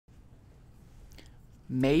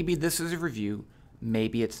Maybe this is a review,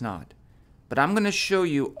 maybe it's not. But I'm going to show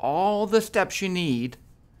you all the steps you need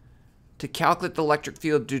to calculate the electric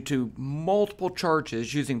field due to multiple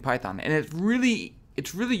charges using Python. And it's really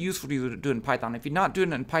useful to do it in Python. If you're not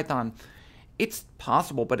doing it in Python, it's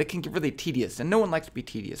possible, but it can get really tedious, and no one likes to be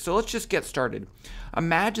tedious. So let's just get started.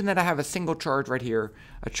 Imagine that I have a single charge right here,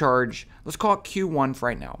 a charge, let's call it Q1 for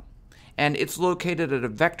right now. And it's located at a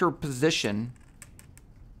vector position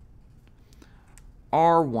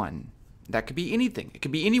R1. That could be anything. It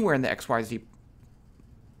could be anywhere in the XYZ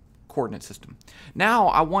coordinate system. Now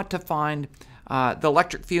I want to find the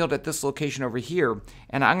electric field at this location over here,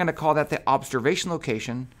 and I'm going to call that the observation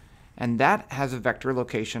location, and that has a vector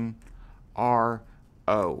location RO.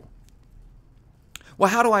 Well,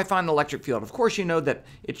 how do I find the electric field? Of course, you know that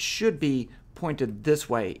it should be pointed this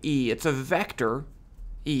way, E. It's a vector,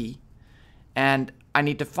 E, and I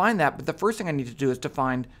need to find that, but the first thing I need to do is to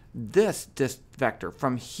find this vector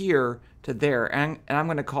from here to there, and I'm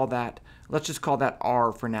going to call that, let's just call that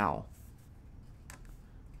R for now.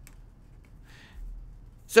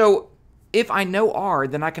 So if I know R,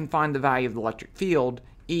 then I can find the value of the electric field.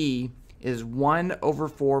 E is 1 over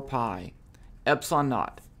 4 pi epsilon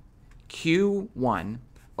naught Q1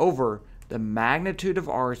 over the magnitude of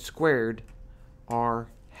R squared R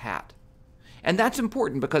hat. And that's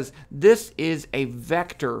important because this is a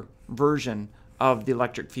vector version of the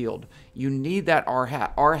electric field. You need that R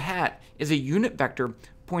hat. R hat is a unit vector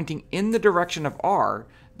pointing in the direction of R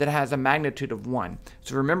that has a magnitude of 1.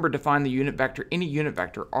 So remember to find the unit vector, any unit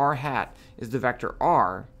vector, R hat is the vector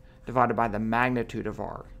R divided by the magnitude of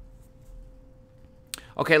R.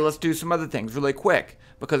 Okay, let's do some other things really quick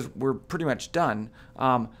because we're pretty much done.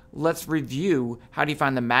 Let's review how do you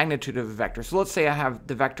find the magnitude of a vector. So let's say I have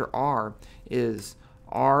the vector R is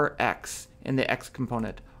Rx in the x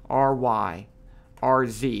component, Ry,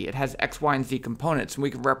 Rz. It has x, y, and z components, and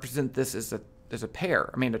we can represent this as a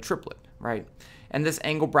pair, a triplet, right? And this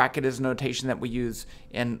angle bracket is a notation that we use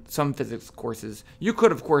in some physics courses. You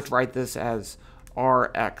could, of course, write this as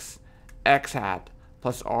Rx, x hat,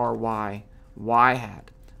 plus Ry, y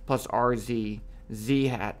hat, plus Rz, z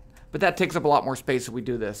hat. But that takes up a lot more space if we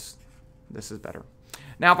do this. This is better.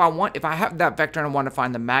 Now, if I have that vector and I want to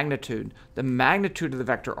find the magnitude of the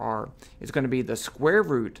vector R is going to be the square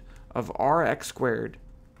root of Rx squared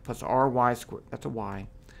plus Ry squared, that's a y,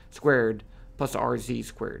 squared plus Rz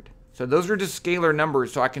squared. So those are just scalar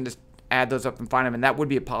numbers, so I can just add those up and find them, and that would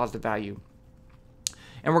be a positive value.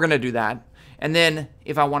 And we're going to do that. And then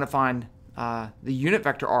if I want to find the unit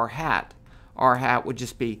vector R hat would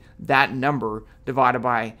just be that number divided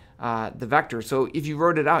by the vector. So if you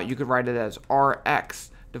wrote it out, you could write it as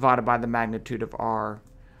Rx divided by the magnitude of R,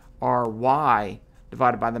 Ry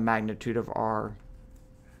divided by the magnitude of R,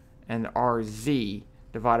 and Rz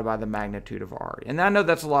divided by the magnitude of R. And I know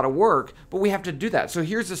that's a lot of work, but we have to do that. So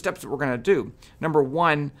here's the steps that we're going to do. Number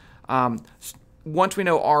one, once we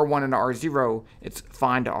know R1 and R0, it's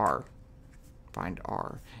find R. Find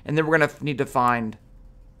R. And then we're going to need to find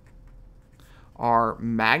R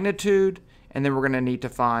magnitude, and then we're going to need to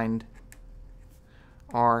find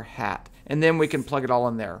R hat. And then we can plug it all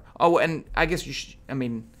in there. Oh, and I guess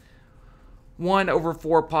 1 over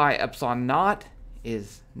 4 pi epsilon naught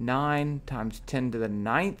is 9 times 10 to the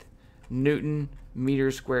 9th Newton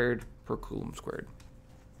meters squared per Coulomb squared.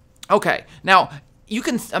 Okay, now you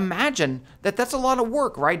can imagine that that's a lot of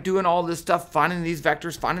work, right? Doing all this stuff, finding these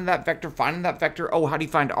vectors, finding that vector, finding that vector. Oh, how do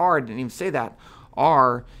you find R? I didn't even say that.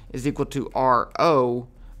 R is equal to RO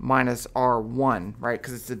minus R1, right?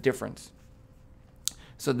 Because it's the difference.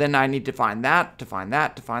 So then I need to find that, to find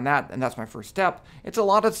that, to find that, and that's my first step. It's a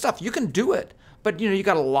lot of stuff. You can do it, but you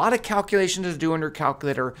got a lot of calculations to do on your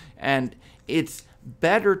calculator, and it's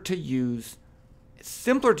better to use,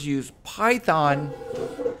 simpler to use Python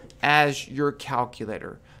as your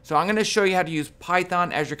calculator. So I'm going to show you how to use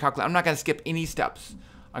Python as your calculator. I'm not going to skip any steps.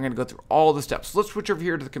 I'm going to go through all the steps. Let's switch over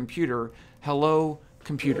here to the computer. Hello,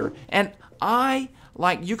 computer. And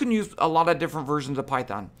you can use a lot of different versions of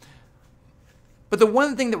Python. But the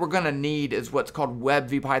one thing that we're going to need is what's called Web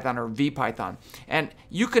VPython or VPython. And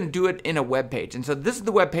you can do it in a web page. And so this is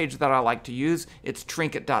the web page that I like to use. It's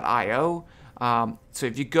trinket.io. So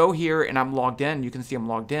if you go here and I'm logged in, you can see I'm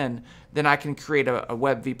logged in, then I can create a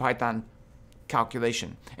Web VPython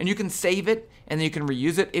calculation. And you can save it and then you can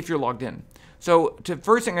reuse it if you're logged in. So the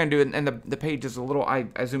first thing I'm going to do, and the page is a little, I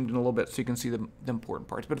zoomed in a little bit so you can see the important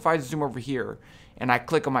parts. But if I zoom over here and I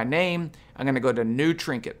click on my name, I'm going to go to New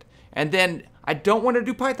Trinket. And then I don't want to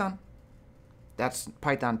do Python. That's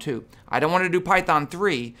Python 2. I don't want to do Python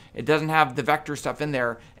 3. It doesn't have the vector stuff in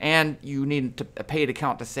there, and you need a paid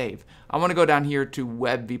account to save. I want to go down here to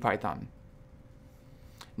Web VPython.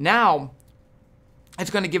 Now, it's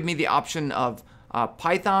going to give me the option of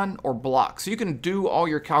Python or blocks. So you can do all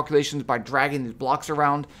your calculations by dragging these blocks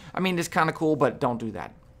around. I mean, it's kind of cool, but don't do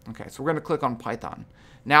that. Okay, so we're going to click on Python.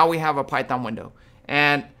 Now we have a Python window.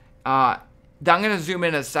 And I'm going to zoom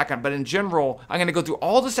in a second, but in general, I'm going to go through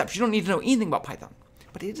all the steps. You don't need to know anything about Python.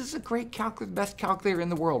 But it is a great calculator, best calculator in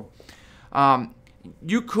the world.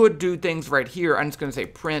 You could do things right here. I'm just going to say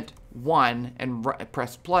print 1 and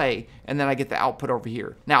press play, and then I get the output over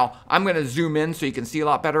here. Now, I'm going to zoom in so you can see a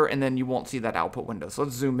lot better, and then you won't see that output window. So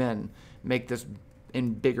let's zoom in, make this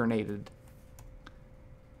invigorated.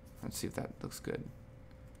 Let's see if that looks good.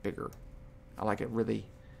 Bigger. I like it really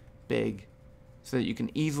big so that you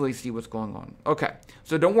can easily see what's going on. Okay,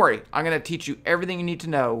 so don't worry. I'm going to teach you everything you need to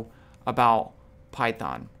know about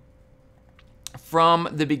Python from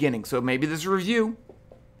the beginning. So maybe this is a review.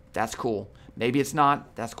 That's cool. Maybe it's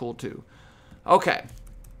not. That's cool too. Okay.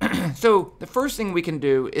 So the first thing we can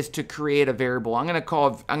do is to create a variable. I'm going to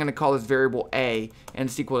call this variable A, and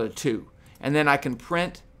it's equal to 2. And then I can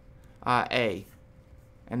print A.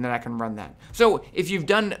 And then I can run that. So if you've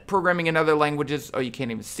done programming in other languages, oh, you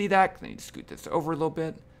can't even see that. I need to scoot this over a little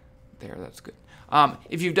bit. There, that's good.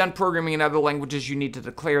 If you've done programming in other languages, you need to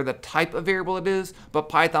declare the type of variable it is. But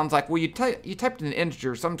Python's like, well, you typed in an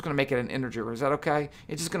integer, so I'm just going to make it an integer. Is that okay?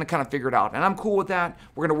 It's just going to kind of figure it out. And I'm cool with that.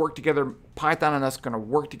 We're going to work together. Python and us are going to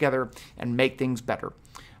work together and make things better.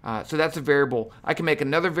 So that's a variable. I can make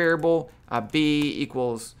another variable, b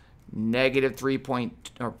equals negative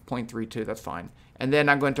 0.32. That's fine. And then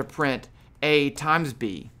I'm going to print a times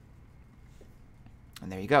b.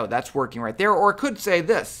 And there you go. That's working right there. Or I could say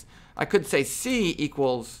this. I could say c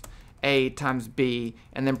equals a times b,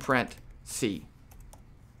 and then print c.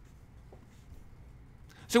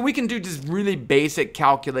 So we can do just really basic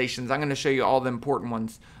calculations. I'm going to show you all the important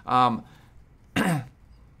ones.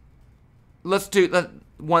 Let's do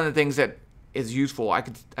one of the things that is useful. I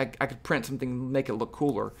could print something, make it look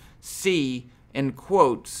cooler. C in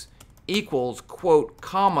quotes equals quote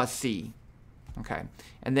comma c. Okay,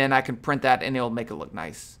 and then I can print that and it'll make it look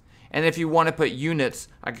nice. And if you want to put units,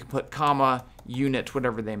 I can put comma units,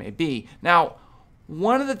 whatever they may be. Now,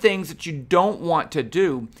 one of the things that you don't want to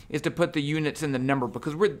do is to put the units in the number,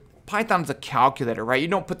 because Python's a calculator, right? You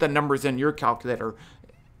don't put the numbers in your calculator.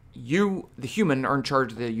 You, the human, are in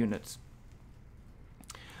charge of the units.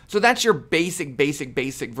 So that's your basic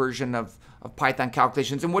version of Python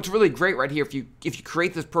calculations. And what's really great right here, if you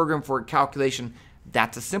create this program for a calculation,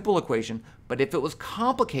 that's a simple equation. But if it was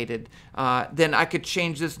complicated, then I could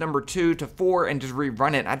change this number 2 to 4 and just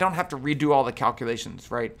rerun it. I don't have to redo all the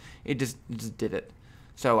calculations, right? It just did it.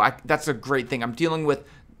 So that's a great thing. I'm dealing with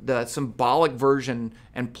the symbolic version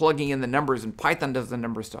and plugging in the numbers, and Python does the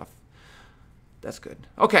number stuff. That's good.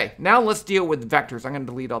 Okay, now let's deal with vectors. I'm going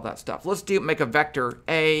to delete all that stuff. Let's make a vector.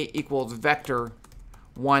 A equals vector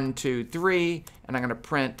 1, 2, 3, and I'm going to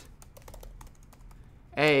print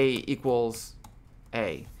A equals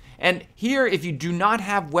A. And here, if you do not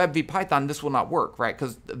have web v Python, this will not work, right?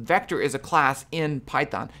 Because vector is a class in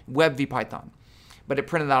Python, web v Python, but it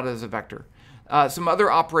printed out as a vector. Some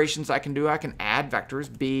other operations I can do, I can add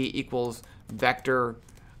vectors. B equals vector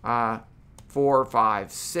 4,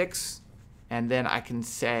 5, 6. And then I can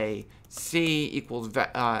say C equals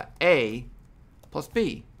A plus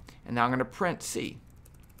B. And now I'm going to print C.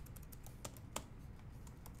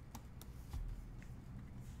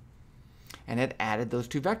 And it added those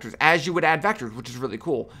two vectors, as you would add vectors, which is really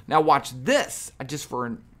cool. Now watch this, just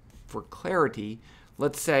for clarity.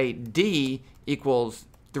 Let's say D equals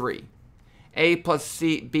 3. A plus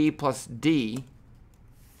C, B plus D.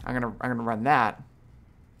 I'm gonna run that.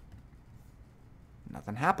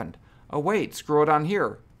 Nothing happened. Oh wait, scroll down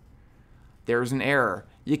here. There's an error.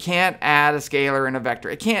 You can't add a scalar and a vector.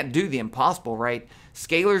 It can't do the impossible, right?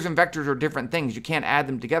 Scalars and vectors are different things. You can't add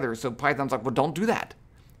them together. So Python's like, well, don't do that.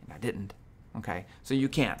 And I didn't. Okay, so you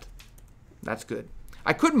can't. That's good.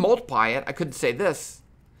 I could multiply it. I could say this.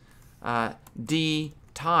 D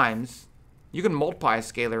times. You can multiply a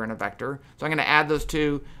scalar and a vector. So I'm going to add those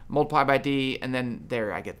two, multiply by D, and then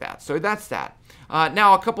there I get that. So that's that.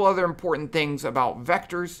 Now, a couple other important things about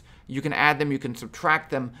vectors. You can add them, you can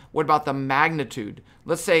subtract them. What about the magnitude?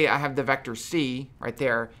 Let's say I have the vector C right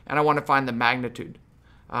there, and I want to find the magnitude.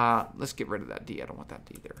 Let's get rid of that D. I don't want that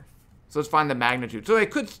D there. So let's find the magnitude. So I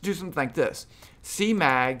could do something like this. C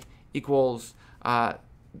mag equals,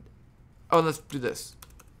 let's do this.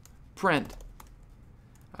 Print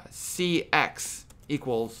Cx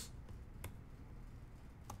equals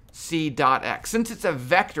C dot x. Since it's a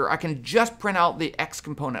vector, I can just print out the x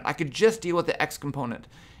component. I could just deal with the x component.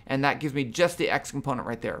 And that gives me just the x component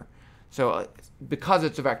right there. So because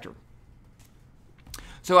it's a vector.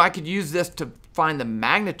 So I could use this to find the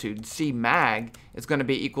magnitude. C mag is going to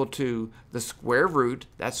be equal to the square root,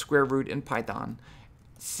 that's square root in Python,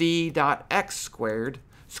 c dot x squared.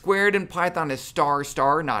 Squared in Python is star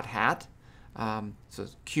star, not hat. So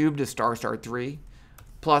cubed is star star 3,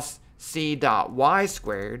 plus c dot y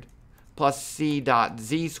squared, plus c dot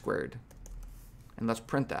z squared. And let's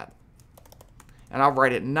print that. And I'll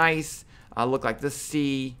write it nice. I'll look like this: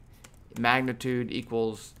 C magnitude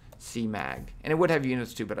equals C mag. And it would have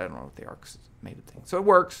units too, but I don't know what they are because it's made a thing. So it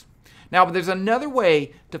works. Now, but there's another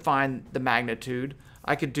way to find the magnitude.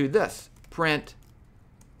 I could do this. Print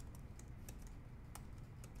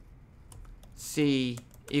C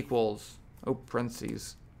equals,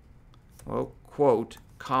 parentheses, quote,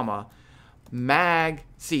 comma, mag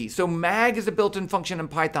C. So mag is a built-in function in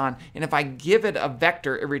Python, and if I give it a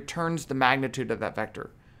vector, it returns the magnitude of that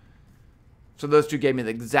vector. So those two gave me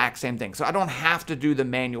the exact same thing. So I don't have to do the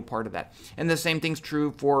manual part of that. And the same thing's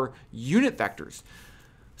true for unit vectors.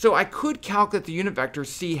 So I could calculate the unit vector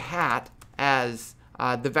C hat as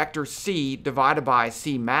the vector C divided by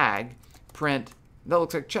C mag, print, that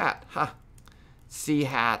looks like chat, C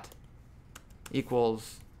hat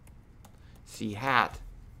equals C hat.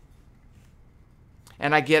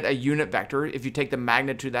 And I get a unit vector. If you take the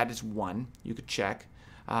magnitude, that is 1. You could check.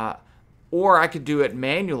 Or I could do it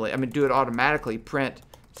manually. Do it automatically. Print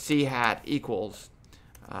C hat equals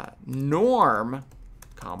norm,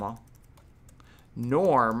 comma,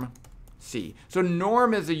 norm C. So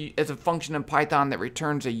norm is a function in Python that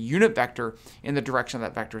returns a unit vector in the direction of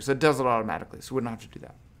that vector. So it does it automatically. So we don't have to do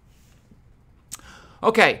that.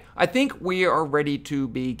 Okay, I think we are ready to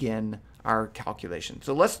begin our calculation.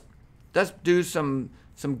 So let's do some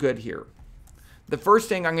good here. The first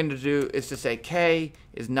thing I'm going to do is to say k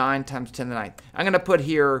is 9 times 10 to the 9th. I'm going to put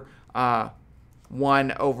here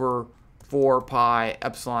 1 over 4 pi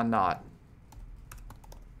epsilon naught,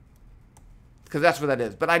 because that's what that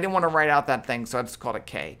is. But I didn't want to write out that thing, so I just called it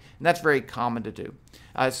k. And that's very common to do.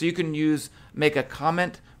 So you can make a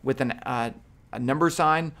comment with a number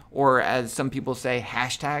sign, or as some people say,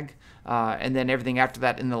 hashtag, and then everything after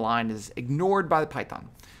that in the line is ignored by the Python.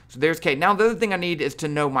 So there's k. Now the other thing I need is to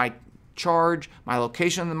know my charge, my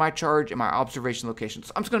location of my charge, and my observation location.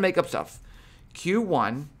 So I'm just going to make up stuff.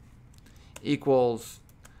 Q1 equals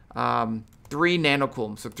 3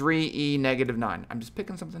 nanocoulombs, so 3e negative 9. I'm just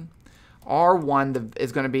picking something. R1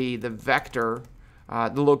 is going to be the vector,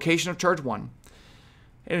 the location of charge 1.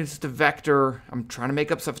 And it's the vector, I'm trying to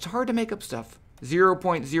make up stuff. It's hard to make up stuff.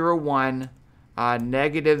 0.01,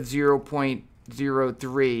 negative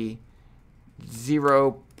 0.03,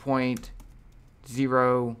 0.02.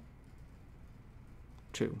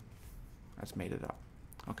 That's made it up.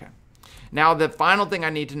 Okay. Now the final thing I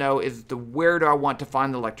need to know is where do I want to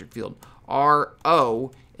find the electric field?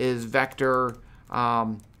 RO is vector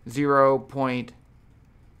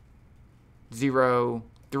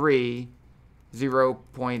 0.03,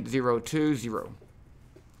 0.020.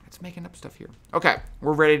 That's making up stuff here. Okay,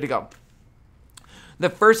 we're ready to go. The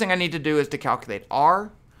first thing I need to do is to calculate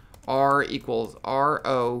R. R equals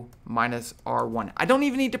RO minus R1. I don't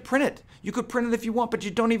even need to print it. You could print it if you want, but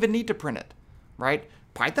you don't even need to print it, right?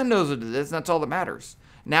 Python knows what it is, and that's all that matters.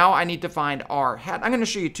 Now I need to find R hat. I'm going to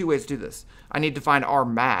show you 2 ways to do this. I need to find R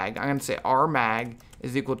mag. I'm going to say R mag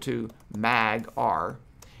is equal to mag R.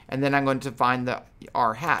 And then I'm going to find the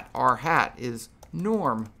R hat. R hat is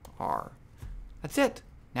norm R. That's it.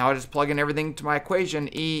 Now I just plug in everything to my equation.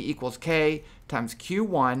 E equals K times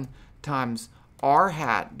Q1 times R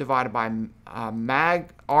hat divided by R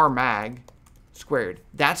mag squared.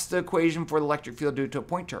 That's the equation for the electric field due to a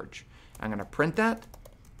point charge. I'm going to print that.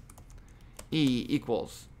 E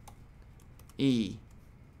equals E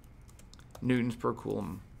newtons per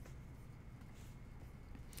coulomb.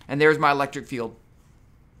 And there's my electric field.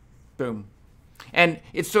 Boom. And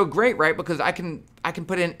it's so great, right? Because I can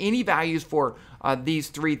put in any values for these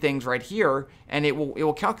 3 things right here, and it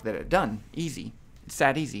will calculate it. Done. Easy. It's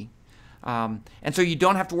that easy. And so you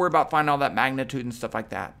don't have to worry about finding all that magnitude and stuff like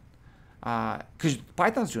that, because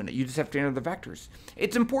Python's doing it. You just have to enter the vectors.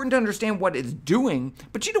 It's important to understand what it's doing,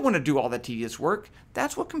 but you don't want to do all that tedious work.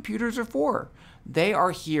 That's what computers are for. They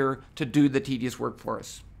are here to do the tedious work for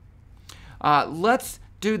us. Let's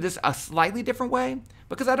do this a slightly different way,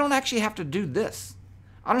 because I don't actually have to do this.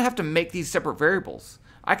 I don't have to make these separate variables.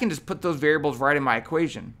 I can just put those variables right in my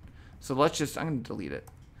equation. So let's just, I'm going to delete it.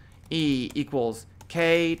 E equals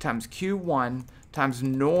K times Q1 times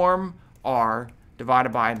norm R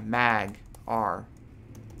divided by mag R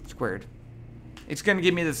squared. It's going to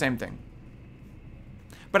give me the same thing.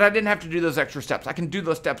 But I didn't have to do those extra steps. I can do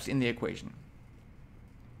those steps in the equation.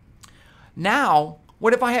 Now,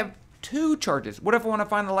 what if I have 2 charges. What if I want to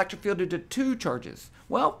find the electric field due to 2 charges?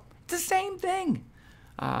 Well, it's the same thing.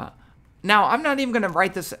 Now, I'm not even going to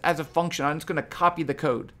write this as a function. I'm just going to copy the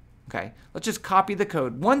code. Okay, let's just copy the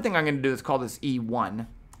code. One thing I'm going to do is call this E1,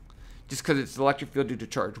 just because it's the electric field due to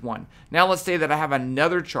charge 1. Now, let's say that I have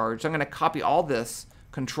another charge. So I'm going to copy all this,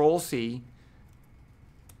 Control-C,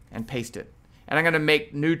 and paste it. And I'm going to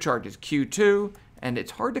make new charges, Q2, and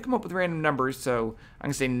it's hard to come up with random numbers, so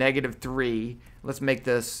I'm going to say -3. Let's make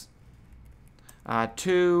this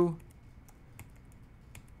 2,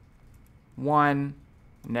 1,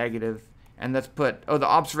 negative. And let's put, the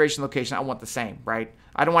observation location, I want the same, right?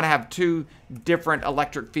 I don't want to have 2 different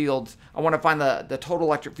electric fields. I want to find the total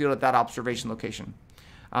electric field at that observation location.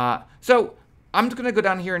 So I'm just going to go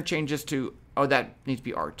down here and change this to, that needs to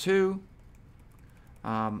be R2,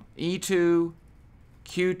 E2,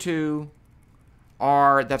 Q2,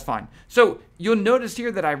 R, that's fine. So you'll notice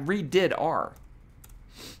here that I redid R.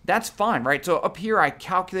 That's fine, right? So up here I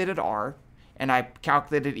calculated R, and I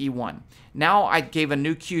calculated E1. Now I gave a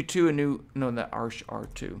new Q2, a new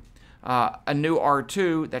R2. A new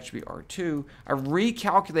R2, that should be R2. I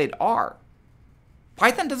recalculate R.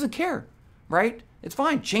 Python doesn't care, right? It's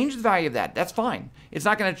fine. Change the value of that. That's fine. It's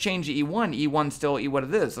not going to change the E1. E1's still what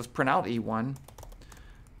it is. Let's print out E1.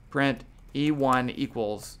 Print E1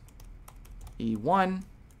 equals E1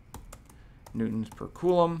 newtons per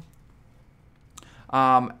coulomb.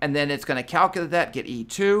 And then it's going to calculate that, get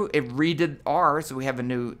E2. It redid R, so we have a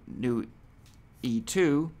new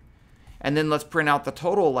E2. And then let's print out the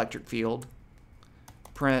total electric field.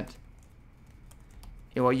 Print,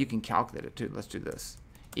 well, you can calculate it too. Let's do this.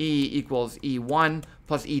 E equals E1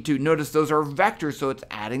 plus E2. Notice those are vectors, so it's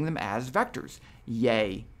adding them as vectors.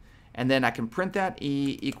 Yay. And then I can print that.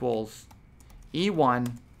 E equals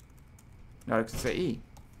E1. No, I can say E.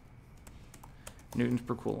 Newtons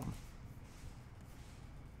per coulomb.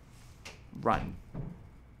 Run.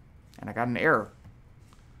 And I got an error.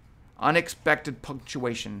 Unexpected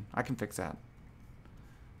punctuation. I can fix that.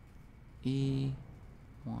 E1.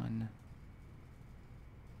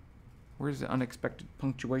 Where's the unexpected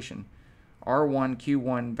punctuation? R1,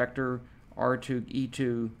 Q1, vector, R2,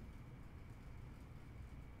 E2.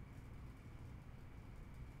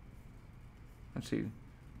 Let's see.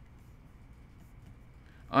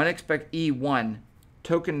 Unexpected E1.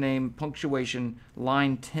 Token name, punctuation,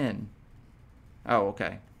 line 10. Oh,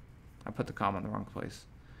 okay. I put the comma in the wrong place.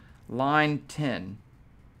 Line 10.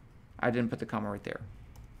 I didn't put the comma right there.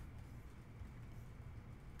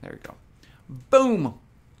 There you go. Boom!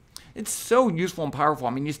 It's so useful and powerful.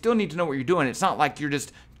 I mean, you still need to know what you're doing. It's not like you're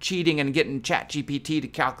just cheating and getting ChatGPT to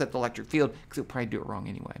calculate the electric field, because it'll probably do it wrong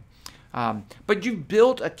anyway. But you've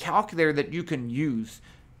built a calculator that you can use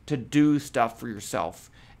to do stuff for yourself.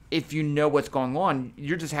 If you know what's going on,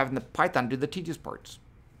 you're just having the Python do the tedious parts.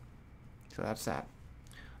 So that's that.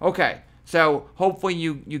 Okay, so hopefully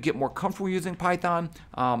you get more comfortable using Python.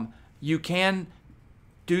 You can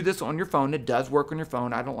do this on your phone. It does work on your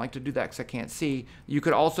phone. I don't like to do that because I can't see. You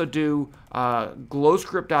could also do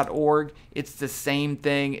glowscript.org. It's the same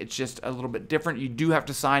thing. It's just a little bit different. You do have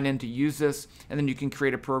to sign in to use this, and then you can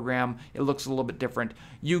create a program. It looks a little bit different.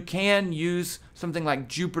 You can use something like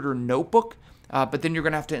Jupyter Notebook, but then you're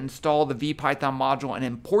going to have to install the VPython module and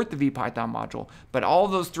import the VPython module. But all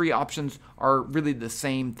of those 3 options are really the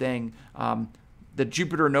same thing. The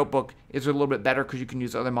Jupyter Notebook is a little bit better because you can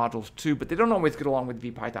use other modules too, but they don't always get along with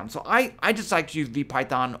VPython. So I just like to use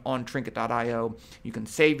VPython on Trinket.io. You can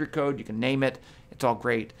save your code, you can name it. It's all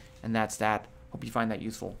great, and that's that. Hope you find that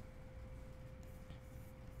useful.